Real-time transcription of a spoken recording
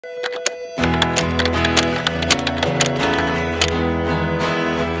Take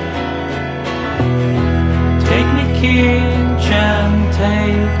me kitchen,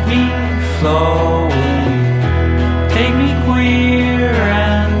 take me flowing, take me queer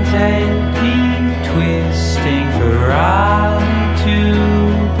and take me twisting, for I to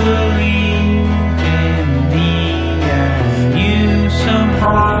believe in me and you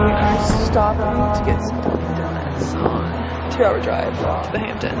somehow. I'm stopping to get some Dunkin' Donuts on 2-hour drive to the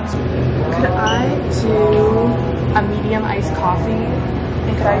Hamptons. Could I do a medium iced coffee?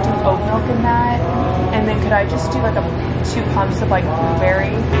 And could I do oat milk in that? And then could I just do like 2 pumps of like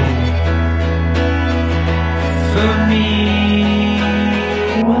blueberry? For me.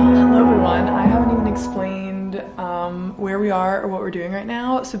 Well, hello everyone. I haven't even explained where we are or what we're doing right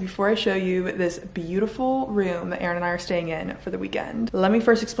now. So before I show you this beautiful room that Erin and I are staying in for the weekend, let me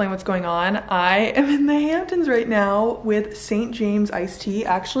first explain what's going on. I am in the Hamptons right now with St. James iced tea.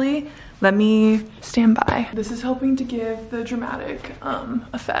 Actually, let me stand by. This is helping to give the dramatic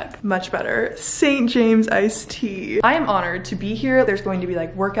effect much better. St. James iced tea. I am honored to be here. There's going to be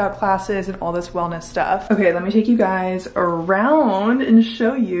like workout classes and all this wellness stuff. Okay, let me take you guys around and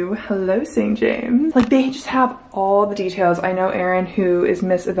show you. Hello, St. James. Like, they just have all the details. I know Erin, who is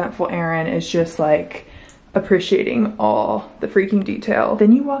Miss Eventful Erin, is just like appreciating all the freaking detail.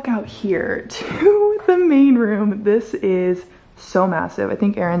 Then you walk out here to the main room. This is so massive. I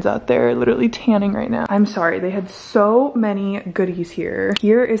think Erin's out there literally tanning right now. I'm sorry, they had so many goodies here.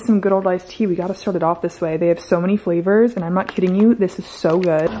 Here is some good old iced tea. We gotta start it off this way. They have so many flavors, and I'm not kidding you, this is so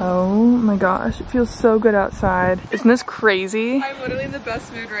good. Oh my gosh, it feels so good outside. Isn't this crazy? I'm literally in the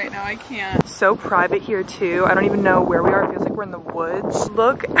best mood right now, I can't. So private here too. I don't even know where we are. It feels like we're in the woods.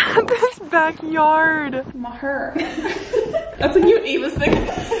 Look at this backyard. Her. That's a cute Eva's thing.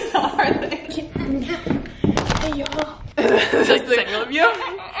 Aren't they? Hey y'all. It's like the single of you.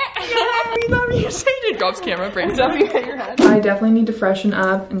 We love you. Sage drops camera, breaks up, you hit your head. I definitely need to freshen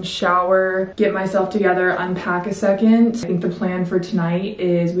up and shower, get myself together, unpack a second. I think the plan for tonight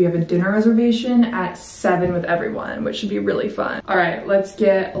is we have a dinner reservation at 7 with everyone, which should be really fun. All right, let's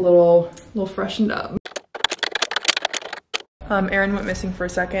get a little freshened up. Erin went missing for a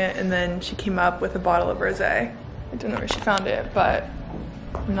second, and then she came up with a bottle of rosé. I don't know where she found it, but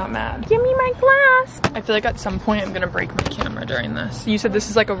I'm not mad. Give me my glass. I feel like at some point I'm gonna break my camera during this. You said this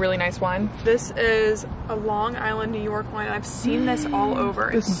is like a really nice wine. This is a Long Island, New York wine, and I've seen this all over.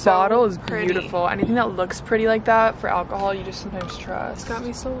 This It's bottle so is pretty. beautiful. Anything that looks pretty like that for alcohol, you just sometimes trust. It's got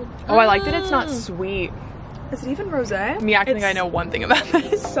me sold. Oh, I like that it's not sweet. Is it even rosé? Me acting like I know one thing about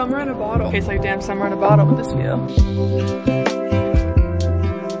this. Summer in a bottle. Tastes like damn summer in a bottle with this feel.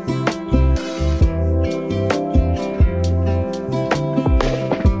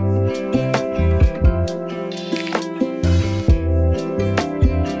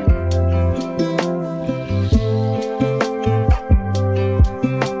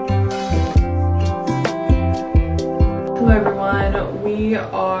 We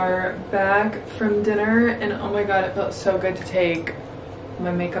are back from dinner, and oh my god, it felt so good to take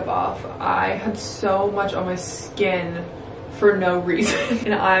my makeup off. I had so much on my skin for no reason,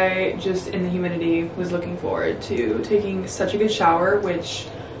 and I just, in the humidity, was looking forward to taking such a good shower, which,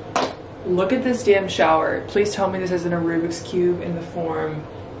 look at this damn shower. Please tell me this isn't a Rubik's Cube in the form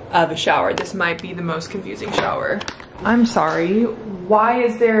of a shower. This might be the most confusing shower. I'm sorry, why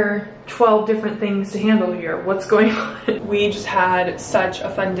is there 12 different things to handle here? What's going on? We just had such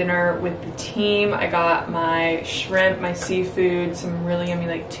a fun dinner with the team. I got my shrimp, my seafood, some really yummy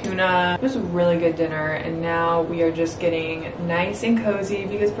like tuna. It was a really good dinner, and now we are just getting nice and cozy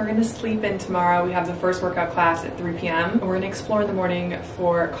because we're gonna sleep in tomorrow. We have the first workout class at 3 p.m. We're gonna explore in the morning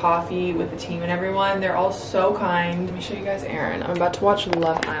for coffee with the team and everyone. They're all so kind. Let me show you guys Erin. I'm about to watch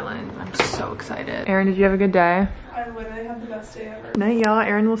Love Island. I'm so excited. Erin, did you have a good day? I literally had the best day ever. Night, y'all.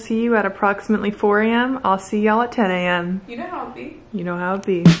 Erin will see you at approximately 4 a.m. I'll see y'all at 10 a.m. You know how it be. You know how it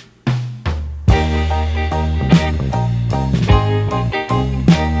be.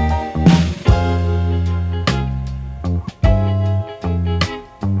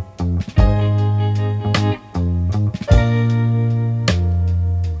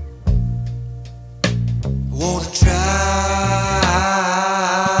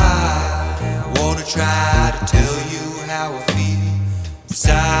 Try to tell you how I feel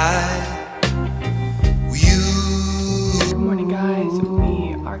inside you. Good morning, guys.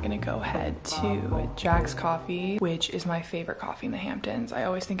 We are gonna go head to Jack's Coffee, which is my favorite coffee in the Hamptons. I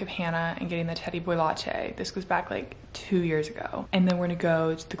always think of Hannah and getting the Teddy Boy latte. This goes back like 2 years ago. And then we're gonna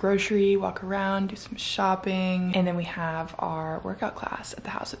go to the grocery, walk around, do some shopping, and then we have our workout class at the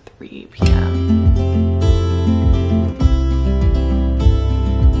house at 3 p.m.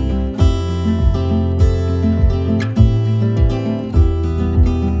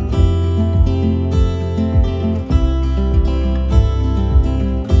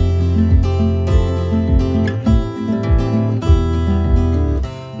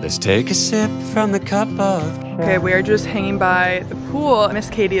 Let's take a sip from the cup of. Okay, we are just hanging by the pool. Miss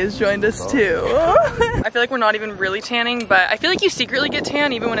Katie has joined us too. I feel like we're not even really tanning, but I feel like you secretly get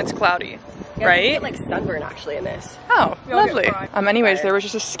tan even when it's cloudy. Yeah, right? You get like sunburn actually in this. Oh, lovely. Anyways, there was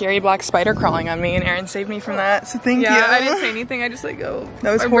just a scary black spider crawling on me and Erin saved me from that, so thank you. Yeah, I didn't say anything, I just like go.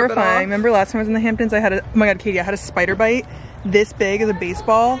 That was horrifying. Remember last time I was in the Hamptons, I had a, oh my god, Katie, I had a spider bite this big as a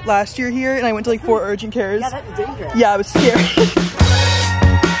baseball last year here and I went to like 4 urgent cares. Yeah, that's dangerous. Yeah, it was scary.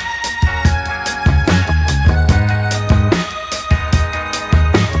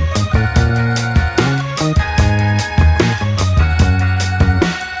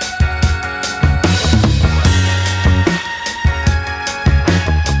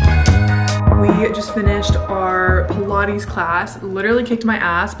 Just finished our Pilates class. Literally kicked my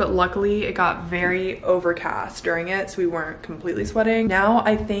ass, but luckily it got very overcast during it, so we weren't completely sweating. Now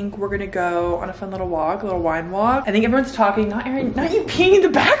I think we're gonna go on a fun little walk, a little wine walk. I think everyone's talking, not Erin, not you peeing in the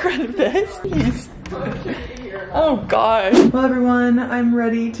background of this. Jeez. Oh god. Well everyone, I'm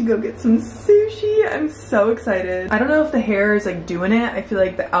ready to go get some sushi. I'm so excited. I don't know if the hair is like doing it. I feel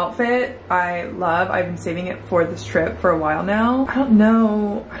like the outfit I love. I've been saving it for this trip for a while now. I don't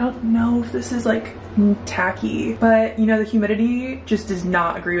know if this is like tacky, but you know, the humidity just does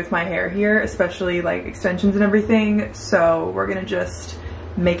not agree with my hair here, especially like extensions and everything. So we're gonna just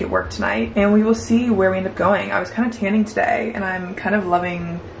make it work tonight and we will see where we end up going. I was kind of tanning today and I'm kind of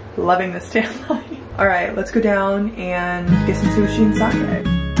loving this tan line. All right, let's go down and get some sushi and sake.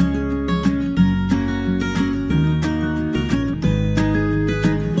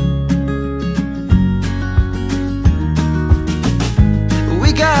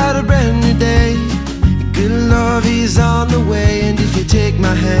 We got a brand new day. Good love is on the way. And if you take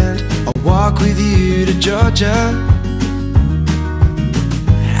my hand, I'll walk with you to Georgia.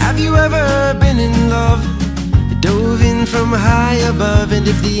 Have you ever been in love? Dove in from high above, and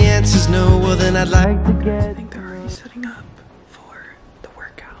if the answer's no, well then I'd like to get. I think they're already setting up for the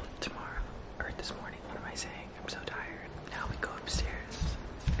workout tomorrow, or this morning. What am I saying? I'm so tired. Now we go upstairs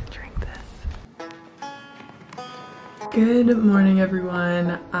and drink this. Good morning,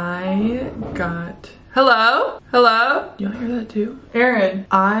 everyone. I got. Hello? Hello? Y'all hear that too? Erin,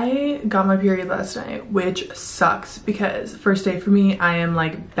 I got my period last night, which sucks because first day for me, I am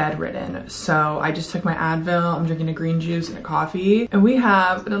like bedridden. So I just took my Advil, I'm drinking a green juice and a coffee, and we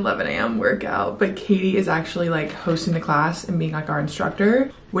have an 11 a.m. workout, but Katie is actually like hosting the class and being like our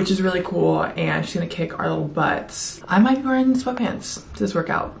instructor, which is really cool, and she's gonna kick our little butts. I might be wearing sweatpants to this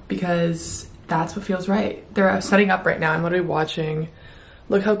workout because that's what feels right. They're setting up right now. I'm literally watching.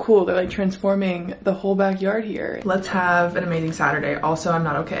 Look how cool, they're like transforming the whole backyard here. Let's have an amazing Saturday. Also, I'm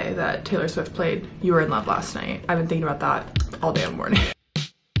not okay that Taylor Swift played You Were in Love last night. I've been thinking about that all day morning.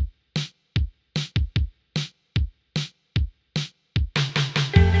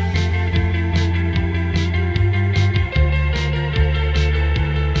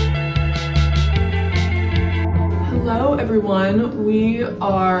 Hello everyone, we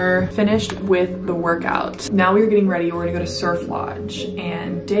are finished with the workout. Now we are getting ready, we're gonna go to Surf Lodge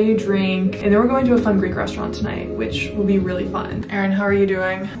and day drink, and then we're going to a fun Greek restaurant tonight, which will be really fun. Erin, how are you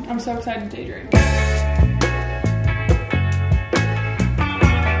doing? I'm so excited to day drink.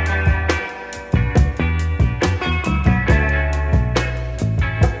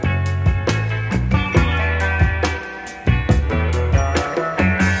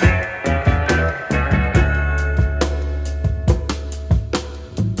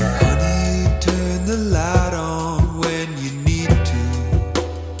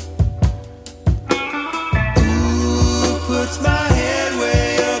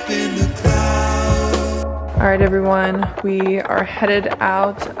 All right, everyone, we are headed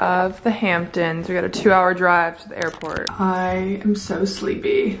out of the Hamptons. We got a 2-hour drive to the airport. I am so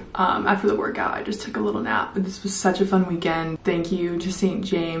sleepy. After the workout, I just took a little nap, but this was such a fun weekend. Thank you to St.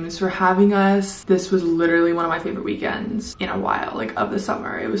 James for having us. This was literally one of my favorite weekends in a while, like of the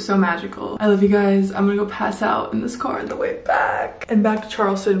summer. It was so magical. I love you guys. I'm gonna go pass out in this car on the way back and back to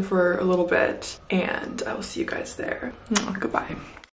Charleston for a little bit, and I will see you guys there. Goodbye.